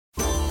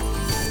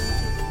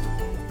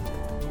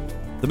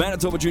The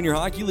Manitoba Junior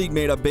Hockey League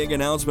made a big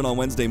announcement on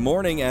Wednesday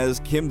morning as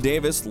Kim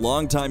Davis,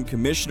 longtime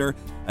commissioner,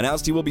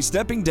 announced he will be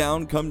stepping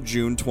down come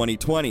June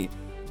 2020.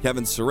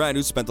 Kevin Surratt,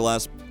 who spent the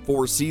last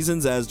 4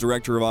 seasons as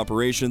Director of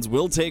Operations,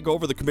 will take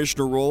over the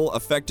commissioner role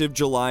effective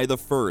July the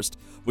 1st.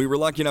 We were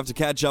lucky enough to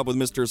catch up with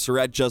Mr.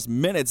 Surratt just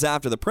minutes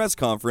after the press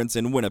conference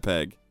in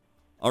Winnipeg.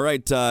 All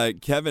right,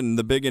 Kevin,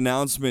 the big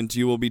announcement,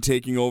 you will be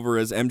taking over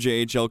as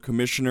MJHL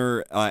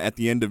commissioner at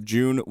the end of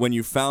June. When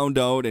you found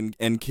out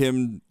and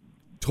Kim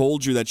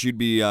told you that you'd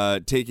be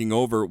taking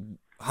over,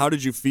 how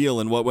did you feel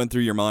and what went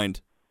through your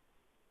mind?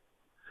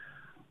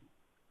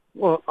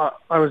 Well,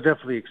 I was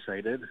definitely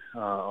excited,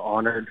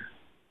 honored,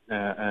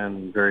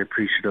 and very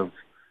appreciative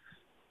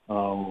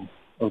of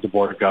the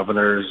Board of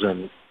Governors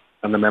and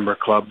the member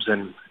clubs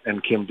and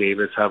Kim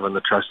Davis having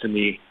the trust in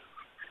me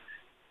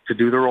to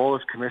do the role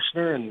as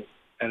commissioner. And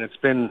it's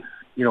been,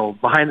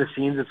 behind the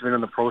scenes, it's been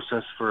in the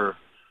process for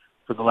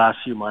the last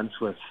few months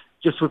with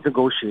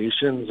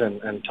negotiations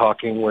and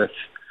talking with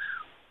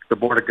the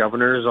Board of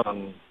Governors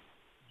on,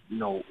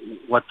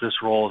 what this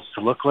role is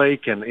to look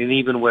like, and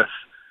even with,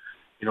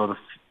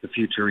 the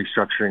future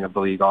restructuring of the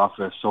league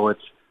office. So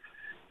it's,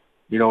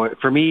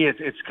 for me,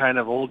 it's kind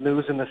of old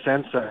news in the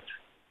sense that,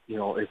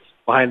 it's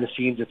behind the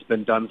scenes, it's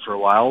been done for a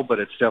while, but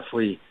it's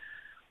definitely,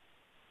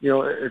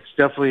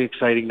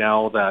 exciting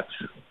now that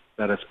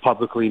it's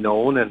publicly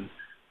known,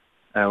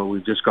 and we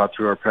just got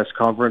through our press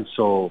conference.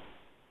 So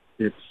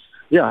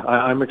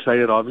I'm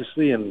excited,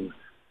 obviously, and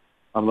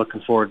I'm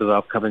looking forward to the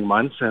upcoming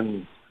months,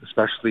 and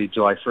especially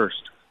July 1st.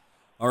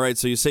 All right,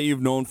 so you say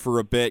you've known for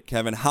a bit,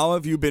 Kevin. How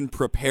have you been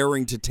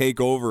preparing to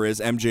take over as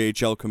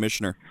MJHL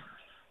commissioner?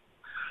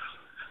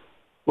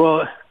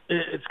 Well,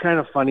 it's kind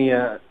of funny.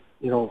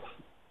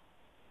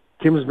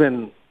 Kim's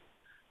been,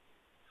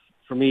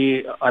 for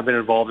me, I've been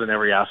involved in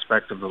every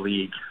aspect of the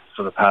league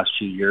for the past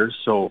few years.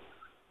 So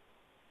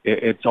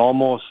it's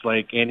almost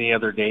like any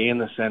other day in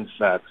the sense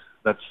that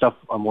stuff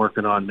I'm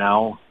working on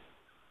now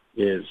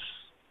is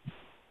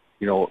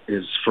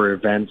for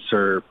events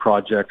or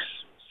projects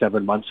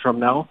 7 months from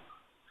now.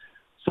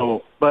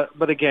 So,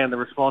 but again, the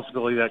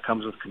responsibility that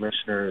comes with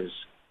commissioner is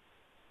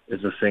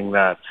the thing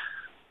that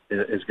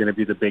is going to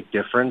be the big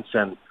difference.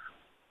 And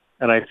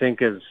I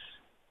think as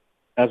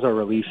our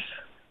release,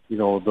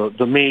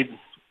 the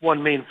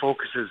main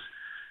focus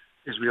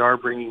is we are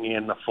bringing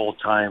in a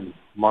full-time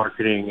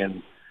marketing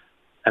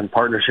and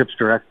partnerships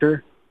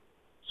director.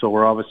 So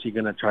we're obviously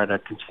going to try to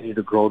continue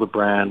to grow the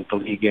brand, the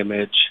league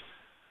image,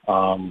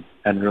 and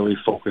really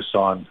focus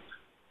on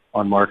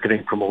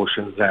marketing,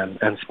 promotions,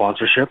 and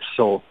sponsorships.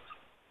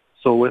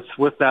 So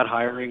with that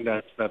hiring,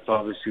 that's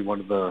obviously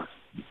one of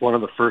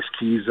the first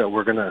keys that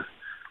we're going to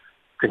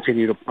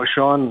continue to push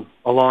on,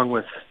 along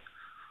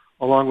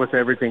with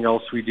everything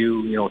else we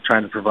do.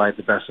 Trying to provide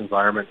the best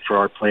environment for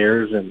our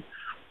players and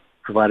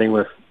providing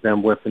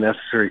them with the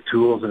necessary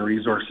tools and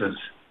resources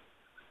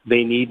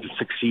they need to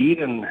succeed,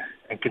 and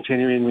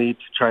continually to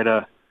try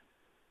to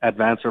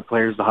advance our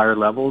players to higher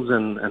levels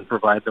and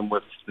provide them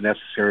with the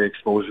necessary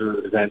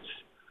exposure events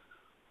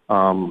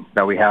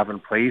that we have in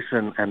place,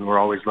 and we're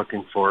always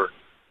looking for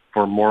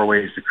more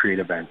ways to create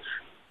events.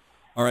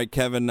 All right,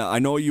 Kevin, I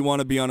know you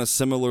want to be on a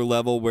similar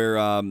level where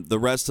the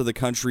rest of the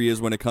country is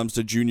when it comes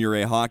to Junior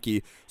A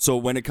hockey. So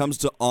when it comes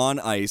to on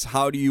ice,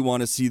 how do you want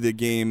to see the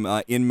game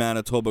in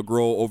Manitoba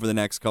grow over the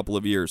next couple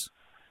of years?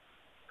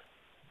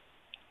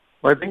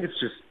 Well, I think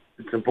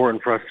it's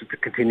important for us to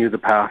continue the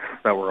path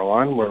that we're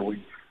on, where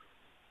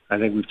I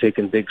think we've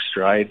taken big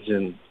strides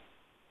in,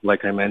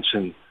 like I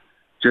mentioned,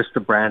 just the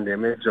brand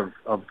image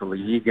of the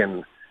league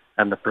and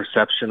the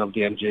perception of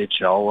the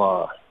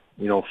MJHL.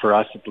 For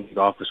us at the league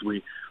office,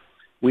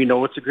 we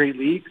know it's a great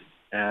league,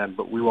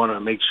 but we want to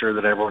make sure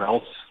that everyone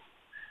else,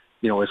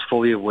 is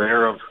fully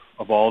aware of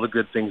all the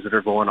good things that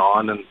are going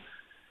on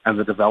and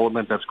the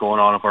development that's going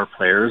on of our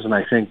players. And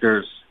I think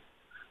there's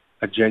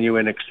a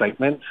genuine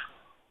excitement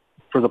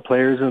for the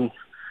players and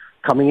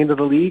coming into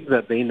the league,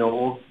 that they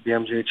know the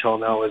MJHL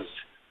now is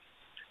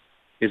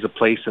a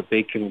place that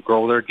they can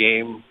grow their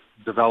game,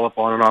 develop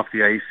on and off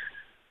the ice,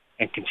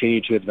 and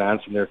continue to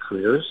advance in their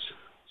careers.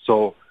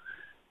 So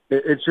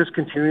it's just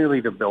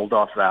continually to build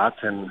off that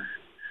and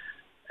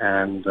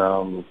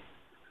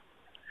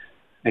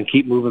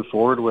keep moving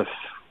forward with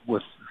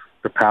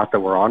the path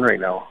that we're on right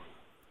now.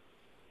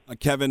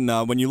 Kevin,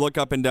 when you look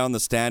up and down the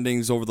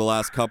standings over the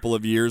last couple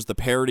of years, the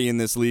parity in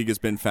this league has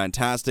been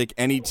fantastic.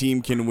 Any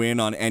team can win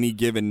on any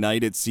given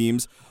night, it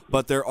seems.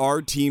 But there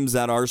are teams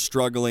that are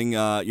struggling,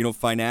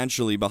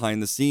 financially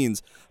behind the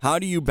scenes. How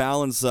do you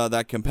balance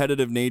that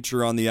competitive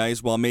nature on the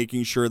ice while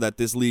making sure that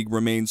this league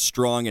remains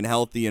strong and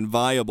healthy and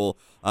viable,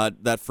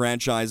 that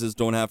franchises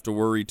don't have to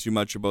worry too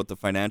much about the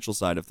financial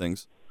side of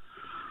things?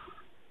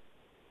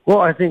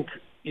 Well, I think,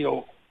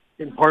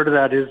 and part of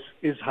that is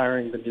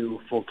hiring the new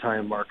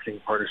full-time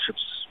marketing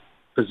partnerships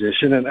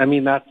position. And I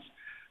mean, that's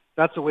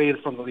a way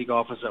from the league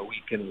office that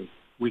we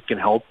can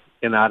help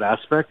in that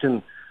aspect.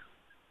 And,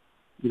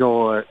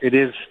 it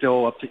is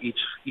still up to each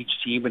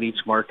team and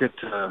each market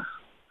to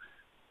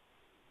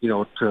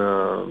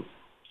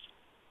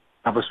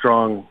have a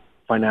strong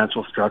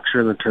financial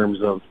structure in terms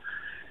of,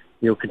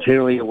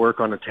 continuing to work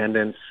on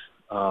attendance,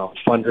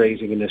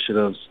 fundraising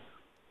initiatives,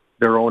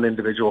 their own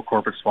individual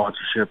corporate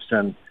sponsorships,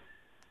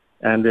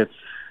 and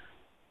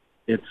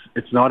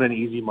it's not an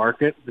easy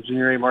market, the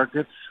junior A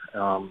markets.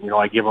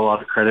 I give a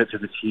lot of credit to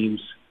the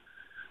teams,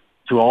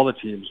 to all the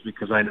teams,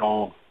 because I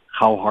know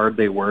how hard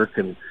they work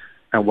and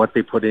what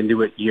they put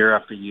into it year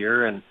after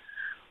year. And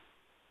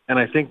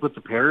I think with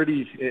the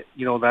parity,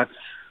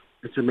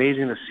 it's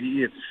amazing to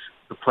see.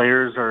 The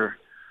players are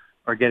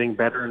getting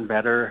better and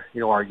better.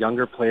 Our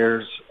younger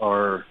players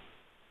are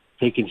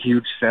taking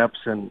huge steps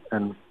and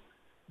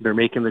they're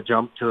making the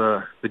jump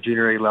to the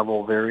junior A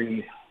level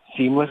very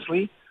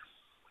seamlessly.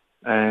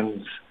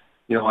 And,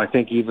 I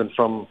think even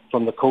from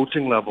the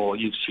coaching level,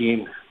 you've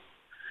seen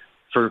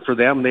for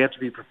them, they have to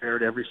be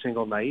prepared every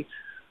single night.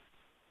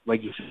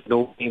 Like you said,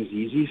 no game's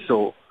easy.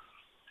 So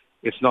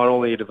it's not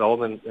only a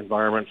development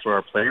environment for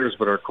our players,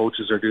 but our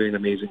coaches are doing an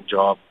amazing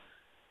job,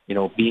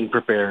 being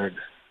prepared,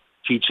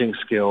 teaching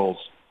skills,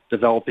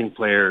 developing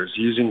players,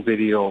 using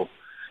video,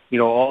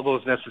 all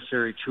those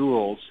necessary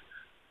tools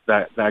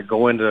that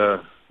go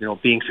into,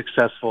 being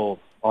successful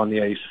on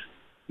the ice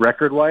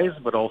record-wise,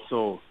 but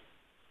also,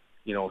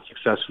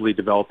 successfully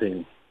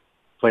developing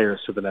players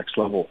to the next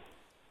level.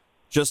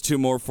 Just two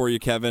more for you,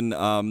 Kevin.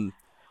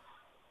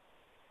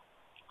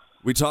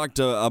 We talked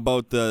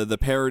about the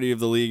parity of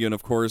the league, and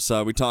of course,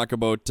 we talk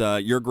about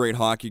your great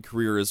hockey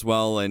career as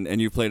well,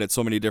 and you've played at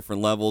so many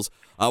different levels.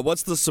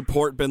 What's the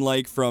support been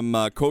like from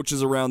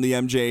coaches around the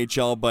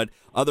MJHL, but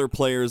other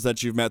players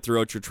that you've met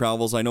throughout your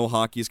travels? I know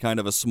hockey's kind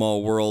of a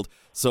small world,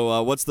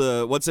 so what's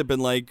it been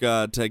like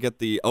to get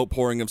the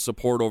outpouring of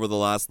support over the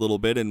last little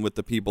bit, and with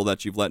the people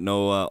that you've let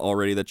know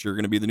already that you're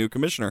going to be the new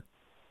commissioner?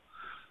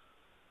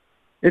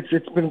 It's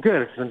been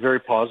good. It's been very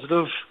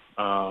positive.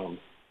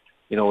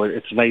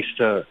 It's nice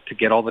to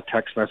get all the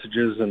text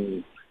messages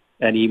and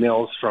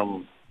emails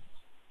from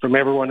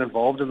everyone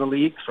involved in the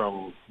league,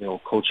 from,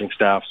 coaching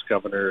staffs,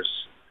 governors,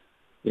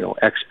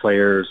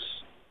 ex-players,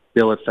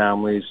 billet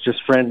families,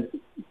 just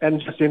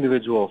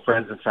individual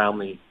friends and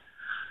family.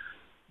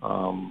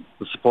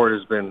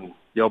 The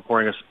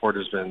outpouring of support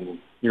has been,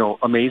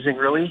 amazing,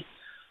 really.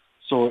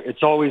 So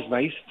it's always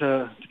nice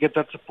to get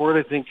that support.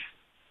 I think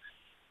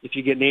if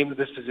you get named to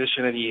this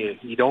position and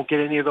you don't get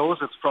any of those,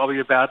 it's probably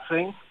a bad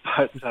thing.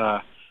 But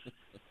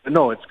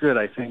no, it's good.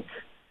 I think,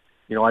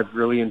 I've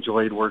really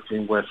enjoyed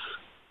working with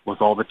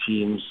all the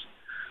teams,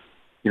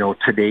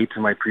 to date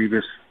in my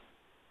previous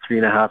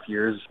 3.5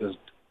 years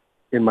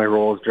in my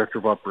role as director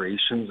of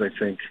operations. I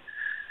think,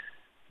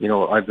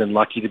 I've been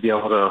lucky to be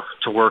able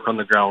to work on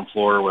the ground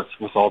floor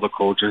with all the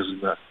coaches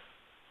and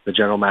the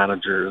general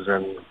managers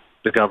and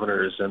the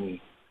governors and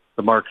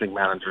the marketing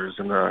managers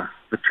and the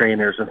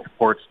trainers and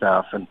support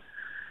staff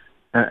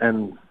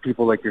and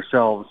people like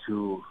yourselves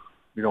who,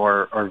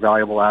 are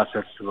valuable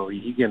assets to the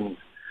league, and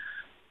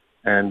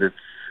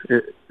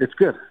it's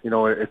good.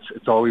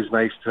 It's always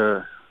nice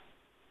to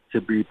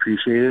be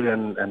appreciated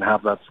and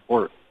have that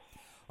support.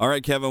 All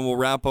right, Kevin, we'll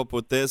wrap up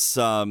with this.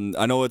 I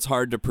know it's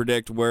hard to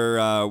predict where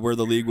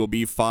the league will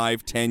be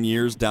 5-10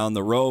 years down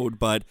the road,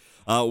 but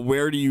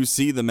where do you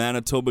see the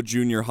Manitoba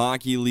Junior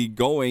Hockey League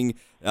going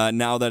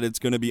now that it's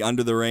going to be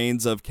under the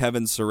reins of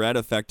Kevin Surrett,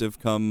 effective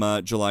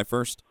come July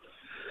 1st?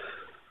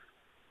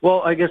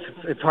 Well, I guess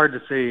it's hard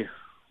to say,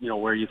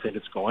 where you think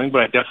it's going,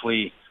 but I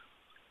definitely,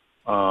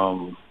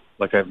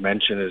 like I've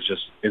mentioned,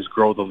 is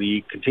grow the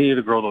league, continue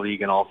to grow the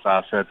league in all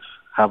facets,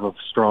 have a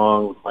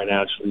strong,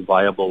 financially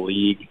viable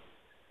league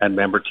and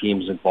member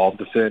teams involved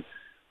with it.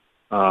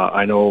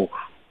 I know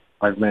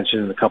I've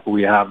mentioned in a couple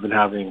we have been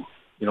having,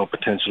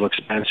 potential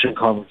expansion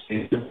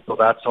conversations, so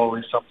that's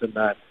always something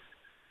that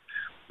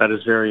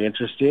is very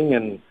interesting,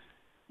 and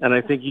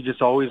I think you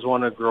just always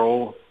want to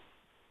grow.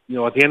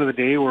 At the end of the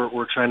day,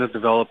 we're trying to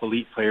develop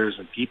elite players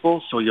and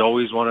people, so you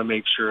always want to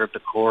make sure at the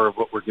core of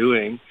what we're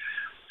doing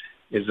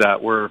is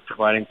that we're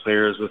providing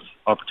players with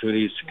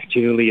opportunities to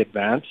continually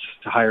advance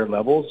to higher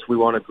levels. We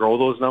want to grow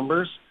those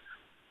numbers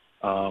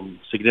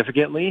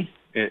significantly.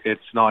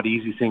 It's not an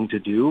easy thing to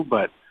do,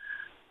 but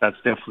that's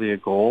definitely a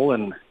goal,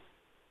 and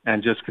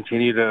just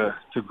continue to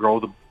grow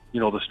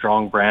the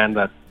strong brand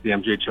that the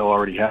MJHL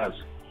already has.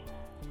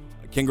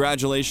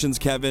 Congratulations,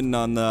 Kevin,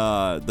 on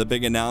the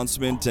big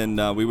announcement,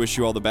 and we wish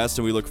you all the best,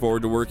 and we look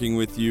forward to working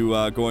with you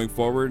going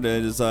forward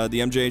as the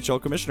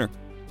MJHL commissioner.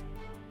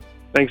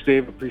 Thanks,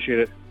 Dave. Appreciate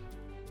it.